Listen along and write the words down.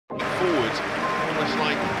Forward, almost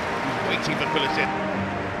like waiting for Kulusevski.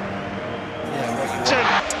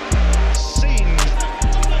 Seen.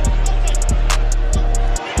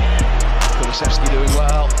 Kulusevski doing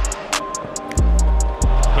well.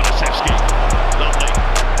 Kulusevski, lovely.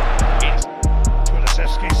 It's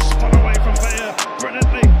Kulusevski spun away from there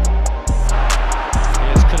brilliantly.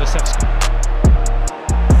 Here's Kulusevski.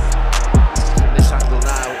 From this angle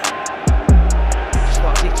now. Just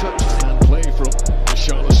what he touches. And play from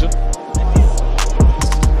Charlison.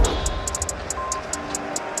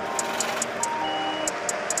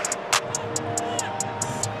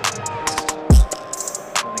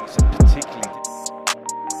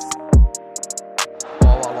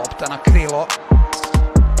 Ova lopta na krilo.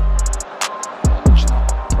 Odlično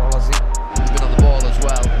prolazi. He's been on the ball as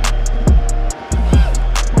well.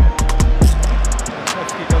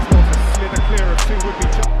 Kulusevski does well to slither clear of two would-be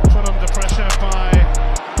put under pressure by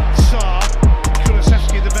Saar.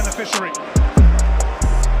 Kulusevski the beneficiary.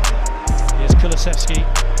 Here's Kulusevski.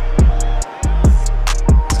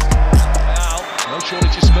 No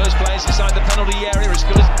shortage of Spurs players inside the penalty area as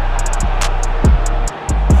good as...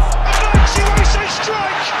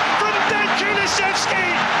 Strike from Dejan Kulusevski,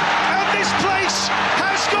 and this place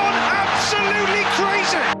has gone absolutely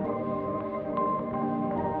crazy.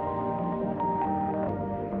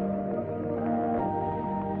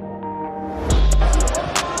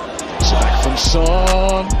 It's back from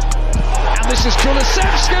Son. And this is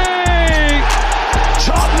Kulusevski!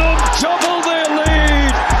 Tottenham double their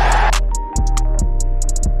lead!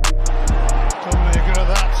 Totally good at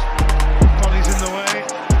that. Body's in the way.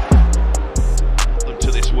 To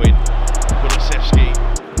this win, Kulusevski.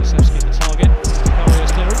 Kulusevski the target.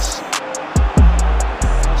 Warriors clearance.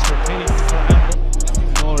 Master appealing for a handball.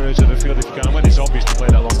 Warriors have a field if you can win. It's obvious to play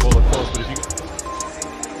that long ball, of course, but if you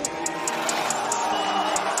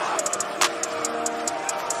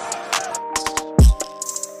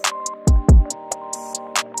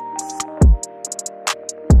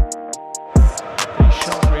The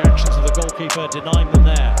sharp reactions of the goalkeeper denying them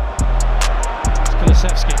there. It's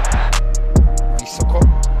Kulusevski. Visoko.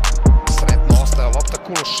 Sretno ostaje lopta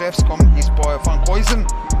Kulusevskom. Izbao je Van Huysen.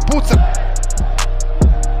 Puca.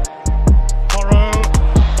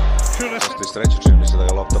 Kulusevski. Sreće, čini mi se da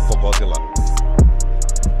je lopta pogodila.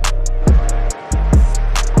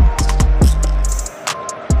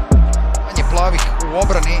 Manje plavih u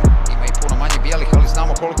obrani. Ima i puno manje bijelih, ali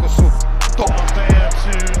znamo koliko su to. There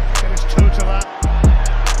to get his toe to that.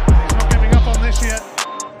 He's not giving up on this yet.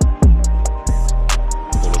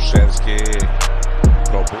 Kulusevski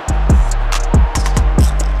probu.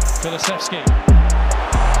 Kulusevski.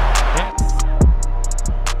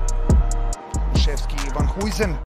 Kulusevski i Van Huysen.